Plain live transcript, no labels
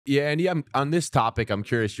Yeah, and yeah, on this topic, I'm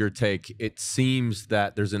curious your take. It seems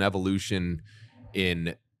that there's an evolution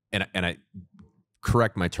in, and I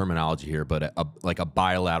correct my terminology here, but like a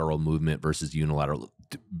bilateral movement versus unilateral,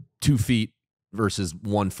 2 feet versus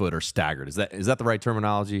 1 foot or staggered. Is that the right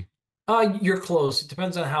terminology? You're close. It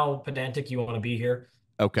depends on how pedantic you want to be here.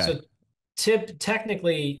 Okay, So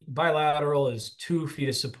technically bilateral is 2 feet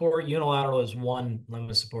of support, unilateral is one limb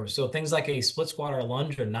of support. So things like a split squat or a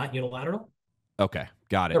lunge are not unilateral. okay,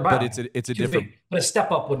 got They're it. But bilateral, it's a two different. feet. But a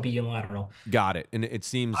step up would be unilateral. Got it, and it I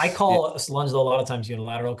seems it. call a lunge though a lot of times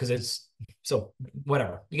unilateral because it's so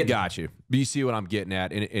whatever. You get the point. Got you. But you see what I'm getting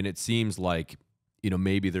at, and it seems like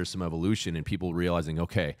maybe there's some evolution in people realizing,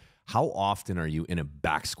 okay, how often are you in a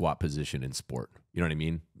back squat position in sport? You know what I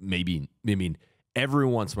mean? Maybe I mean every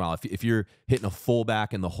once in a while, if you're hitting a full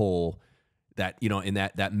back in the hole, that in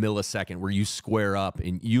that millisecond where you square up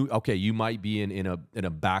and you might be in a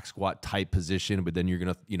back squat type position, but then you're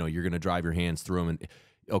gonna drive your hands through them, and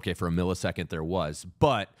okay, for a millisecond there was,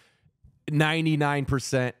 but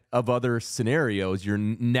 99% of other scenarios, you're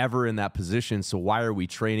never in that position. So why are we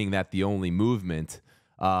training that the only movement?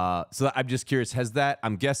 So I'm just curious,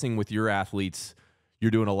 I'm guessing with your athletes,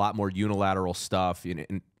 you're doing a lot more unilateral stuff.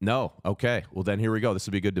 No. Okay. Well, then here we go. This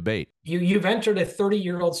will be a good debate. You've entered a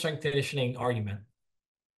 30-year-old strength conditioning argument.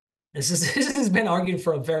 This has been argued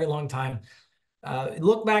for a very long time.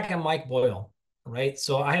 Look back at Mike Boyle, right?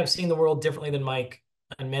 So I have seen the world differently than Mike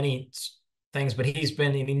on many things, but he's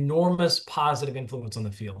been an enormous positive influence on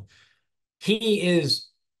the field. He is,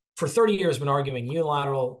 for 30 years, been arguing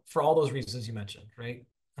unilateral for all those reasons you mentioned, right?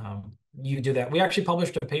 You do that. We actually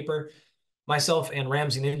published a paper, myself and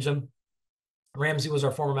Ramsey Ninjam. Ramsey was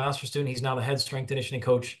our former master's student. He's now the head strength conditioning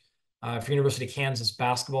coach for University of Kansas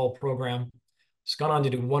basketball program. He's gone on to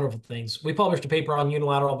do wonderful things. We published a paper on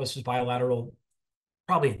unilateral versus bilateral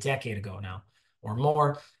probably a decade ago now or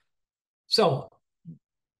more. So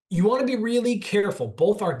you want to be really careful.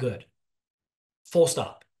 Both are good. Full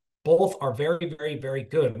stop. Both are very, very, very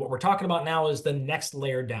good. What we're talking about now is the next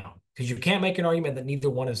layer down, because you can't make an argument that neither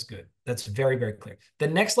one is good. That's very, very clear. The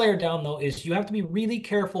next layer down, though, is you have to be really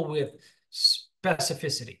careful with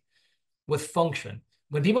specificity, with function.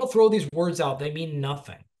 When people throw these words out, they mean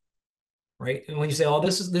nothing, right? And when you say, oh,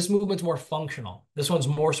 this movement's more functional, this one's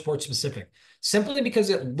more sport specific, simply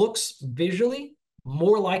because it looks visually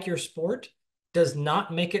more like your sport does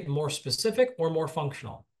not make it more specific or more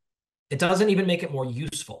functional. It doesn't even make it more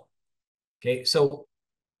useful. Okay, so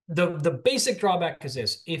the basic drawback is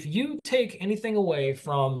this. If you take anything away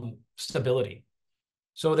from stability,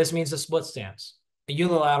 so this means a split stance, a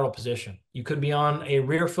unilateral position, you could be on a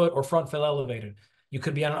rear foot or front foot elevated. You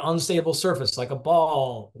could be on an unstable surface like a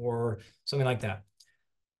ball or something like that.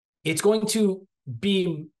 It's going to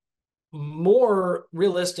be more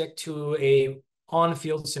realistic to a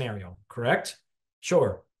on-field scenario, correct?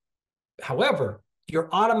 Sure. However, you're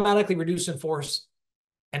automatically reducing force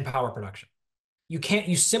and power production.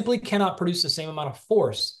 You simply cannot produce the same amount of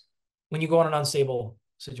force when you go on an unstable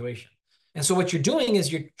situation. And so what you're doing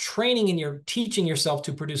is you're training and you're teaching yourself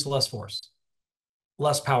to produce less force,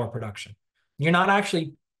 less power production. You're not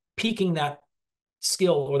actually peaking that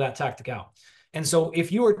skill or that tactic out. And so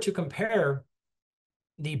if you were to compare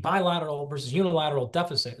the bilateral versus unilateral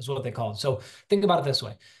deficit is what they call it. So think about it this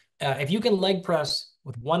way. If you can leg press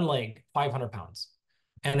with one leg 500 pounds,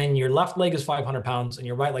 and then your left leg is 500 pounds and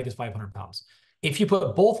your right leg is 500 pounds. If you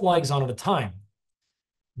put both legs on at a time,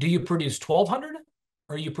 do you produce 1,200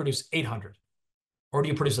 or you produce 800? Or do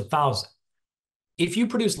you produce 1,000? If you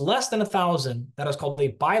produce less than 1,000, that is called a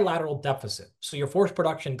bilateral deficit. So your force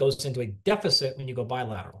production goes into a deficit when you go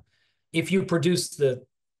bilateral. If you produce the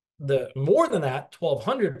more than that,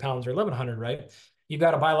 1,200 pounds or 1,100, right? You've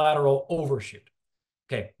got a bilateral overshoot.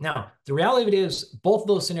 Okay, now the reality of it is both of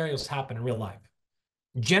those scenarios happen in real life.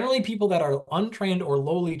 Generally, people that are untrained or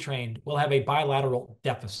lowly trained will have a bilateral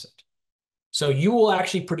deficit. So you will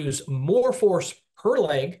actually produce more force per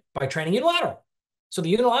leg by training unilateral. So the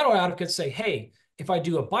unilateral advocates say, hey, if I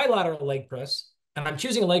do a bilateral leg press, and I'm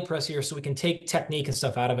choosing a leg press here so we can take technique and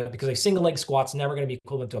stuff out of it because a single leg squat's never going to be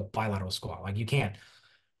equivalent to a bilateral squat. Like you can't.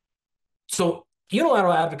 So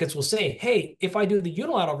unilateral advocates will say, hey, if I do the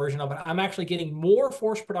unilateral version of it, I'm actually getting more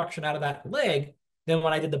force production out of that leg than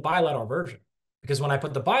when I did the bilateral version. Because when I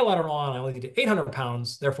put the bilateral on, I only did 800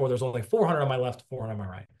 pounds. Therefore, there's only 400 on my left, 400 on my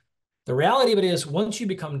right. The reality of it is once you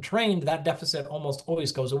become trained, that deficit almost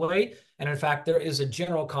always goes away. And in fact, there is a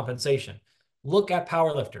general compensation. Look at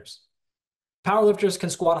powerlifters. Powerlifters can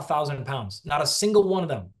squat 1,000 pounds. Not a single one of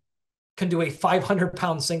them can do a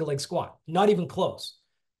 500-pound single leg squat. Not even close.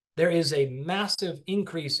 There is a massive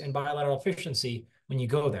increase in bilateral efficiency when you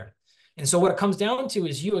go there. And so what it comes down to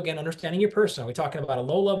is you, again, understanding your person. Are we talking about a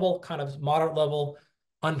low level, kind of moderate level,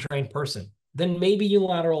 untrained person? Then maybe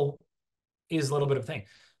unilateral is a little bit of a thing.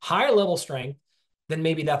 Higher level strength, then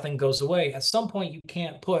maybe that thing goes away. At some point, you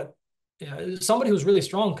can't put, somebody who's really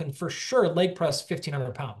strong can for sure leg press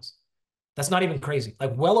 1,500 pounds. That's not even crazy.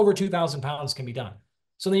 Like well over 2,000 pounds can be done.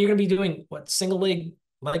 So then you're going to be doing what, single leg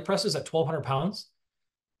presses at 1,200 pounds?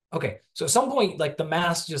 Okay. So at some point, like the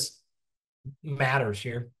mass just matters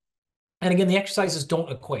here. And again, the exercises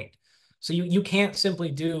don't equate. So you can't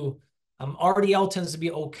simply do, RDL tends to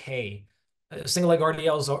be okay. Single leg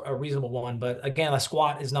RDL is a reasonable one, but again, a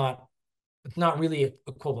squat is not, it's not really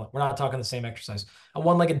equivalent. We're not talking the same exercise. A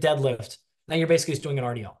one-legged deadlift, now you're basically just doing an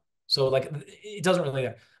RDL. So like it doesn't really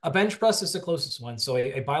there. A bench press is the closest one. So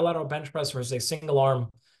a bilateral bench press versus a single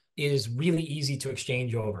arm is really easy to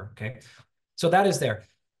exchange over. Okay. So that is there.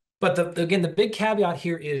 But again, the big caveat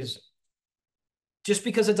here is just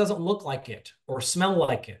because it doesn't look like it or smell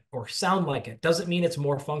like it or sound like it doesn't mean it's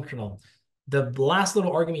more functional. The last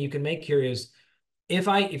little argument you can make here is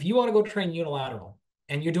if you want to go train unilateral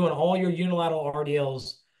and you're doing all your unilateral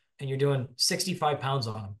RDLs and you're doing 65 pounds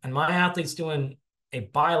on them, and my athlete's doing a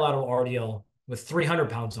bilateral RDL with 300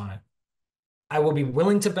 pounds on it, I will be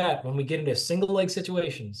willing to bet when we get into single leg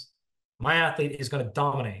situations, my athlete is going to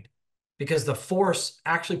dominate because the force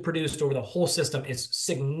actually produced over the whole system is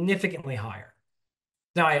significantly higher.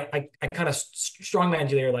 Now, I kind of strongman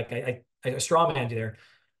you there, like I strawman you there,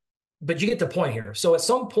 but you get the point here. So at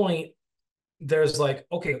some point, there's like,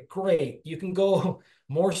 okay, great, you can go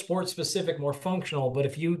more sports specific, more functional, but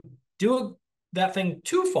if you do that thing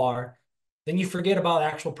too far, then you forget about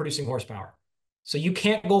actual producing horsepower. So you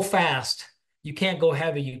can't go fast, you can't go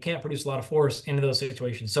heavy, you can't produce a lot of force into those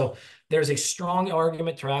situations. So there's a strong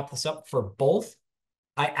argument to wrap this up for both.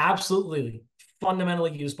 I absolutely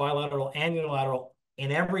fundamentally use bilateral and unilateral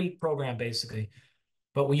in every program, basically.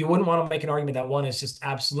 But you wouldn't want to make an argument that one is just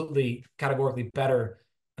absolutely categorically better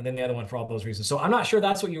than the other one for all those reasons. So I'm not sure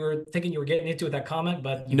that's what you were thinking you were getting into with that comment,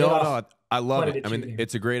 but you no, I love it. I mean,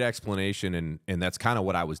 it's a great explanation, and that's kind of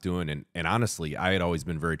what I was doing. And honestly, I had always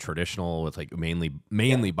been very traditional with like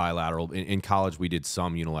mainly bilateral. In college, we did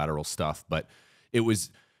some unilateral stuff, but it was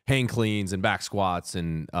hang cleans and back squats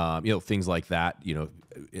and things like that.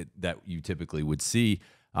 That you typically would see.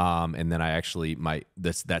 And then I actually,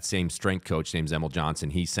 that same strength coach named Emil Johnson,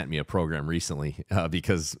 he sent me a program recently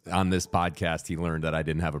because on this podcast, he learned that I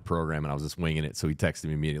didn't have a program and I was just winging it. So he texted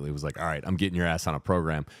me immediately. He was like, all right, I'm getting your ass on a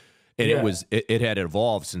program. And it had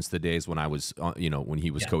evolved since the days when I was, when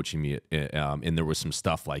he was coaching me. And there was some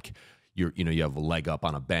stuff like you have a leg up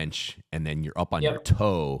on a bench and then you're up on your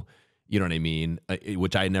toe. You know what I mean?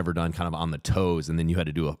 Which I had never done kind of on the toes. And then you had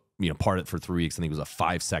to do part it for 3 weeks. I think it was a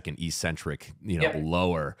 5-second eccentric,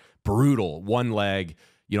 lower, brutal, one leg.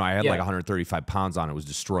 I had like 135 pounds on it. It was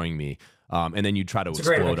destroying me. And then you try to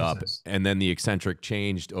explode up. And then the eccentric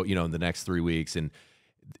changed, in the next 3 weeks. And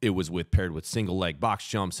it was paired with single leg box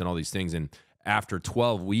jumps and all these things. And after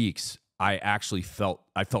 12 weeks, I actually felt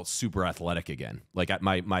super athletic again. Like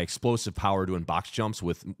my explosive power doing box jumps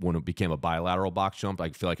when it became a bilateral box jump, I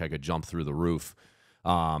feel like I could jump through the roof.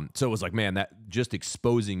 So it was like, man, that just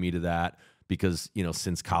exposing me to that because,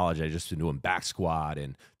 since college, I just been doing back squat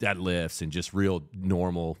and deadlifts and just real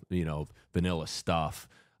normal, vanilla stuff.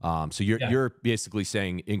 So you're basically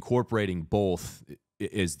saying incorporating both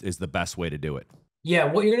is the best way to do it. Yeah.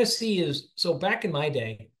 What you're going to see is, so back in my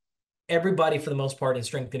day, everybody for the most part in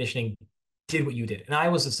strength conditioning did what you did. And I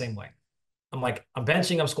was the same way. I'm like, I'm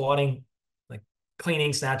benching, I'm squatting, like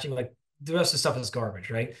cleaning, snatching, like the rest of the stuff is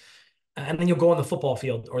garbage, right? And then you'll go on the football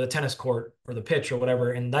field or the tennis court or the pitch or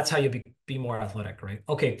whatever. And that's how you be more athletic, right?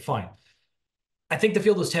 Okay, fine. I think the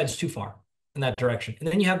field was heads too far in that direction. And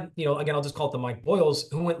then you have, again, I'll just call it the Mike Boyles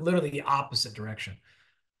who went literally the opposite direction.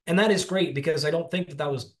 And that is great because I don't think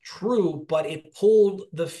that was true, but it pulled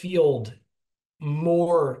the field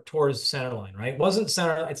more towards center line, right? Wasn't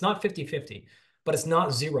center, it's not 50-50, but it's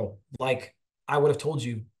not zero like I would have told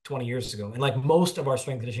you 20 years ago. And like most of our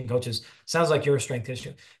strength conditioning coaches, sounds like you're a strength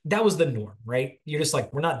conditioner. That was the norm, right? You're just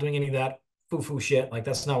like, we're not doing any of that foo-foo shit. Like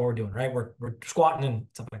that's not what we're doing, right? We're squatting and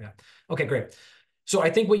stuff like that. Okay, great. So I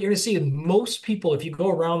think what you're going to see is most people, if you go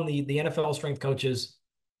around the NFL strength coaches,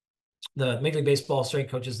 the Major League Baseball strength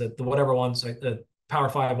coaches, the whatever ones, like the Power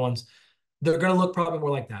 5 ones, they're going to look probably more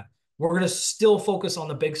like that. We're going to still focus on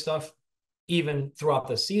the big stuff even throughout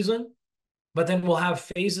the season, but then we'll have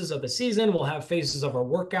phases of the season. We'll have phases of our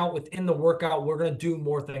workout. Within the workout, we're going to do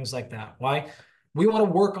more things like that. Why? We want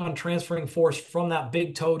to work on transferring force from that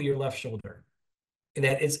big toe to your left shoulder. And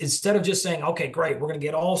that it's instead of just saying, okay, great, we're going to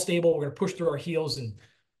get all stable. We're going to push through our heels and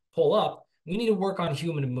pull up. We need to work on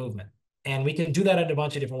human movement. And we can do that in a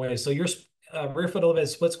bunch of different ways. So your rear foot elevated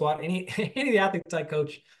split squat, any of the athletes I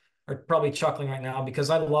coach are probably chuckling right now because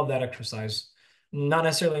I love that exercise. Not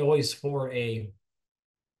necessarily always for a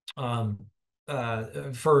um,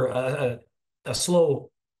 for a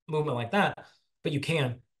slow movement like that, but you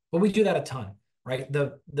can. But we do that a ton, right?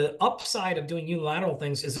 The upside of doing unilateral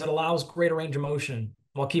things is it allows greater range of motion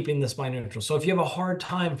while keeping the spine neutral. So if you have a hard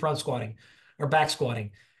time front squatting or back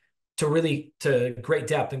squatting to great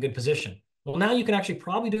depth and good position, well, now you can actually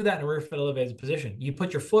probably do that in a rear foot elevated position. You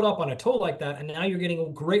put your foot up on a toe like that, and now you're getting a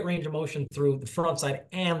great range of motion through the front side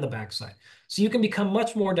and the back side. So you can become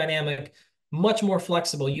much more dynamic, much more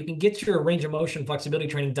flexible. You can get your range of motion flexibility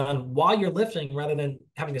training done while you're lifting rather than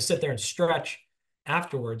having to sit there and stretch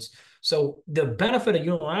afterwards. So the benefit of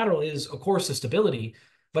unilateral is, of course, the stability,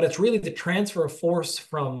 but it's really the transfer of force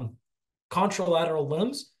from contralateral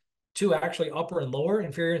limbs to actually upper and lower,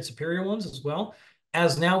 inferior and superior ones as well,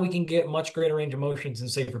 as now we can get much greater range of motions in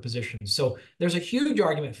safer positions. So there's a huge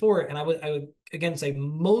argument for it. And I would again say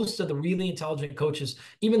most of the really intelligent coaches,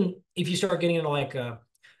 even if you start getting into like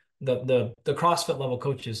the CrossFit level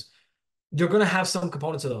coaches, you're going to have some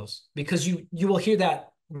components of those because you will hear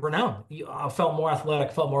that renowned. I felt more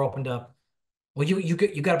athletic, felt more opened up. Well, you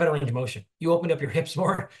got a better range of motion. You opened up your hips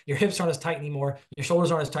more. Your hips aren't as tight anymore. Your shoulders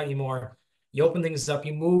aren't as tight anymore. You open things up.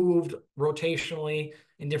 You moved rotationally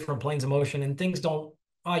in different planes of motion, and things don't.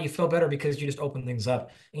 Oh, you feel better because you just opened things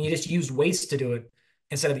up, and you just used weights to do it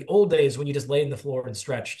instead of the old days when you just laid in the floor and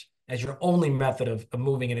stretched as your only method of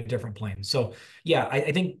moving in a different plane. So yeah,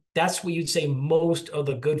 I think that's what you'd say most of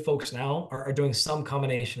the good folks now are doing some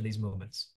combination of these movements.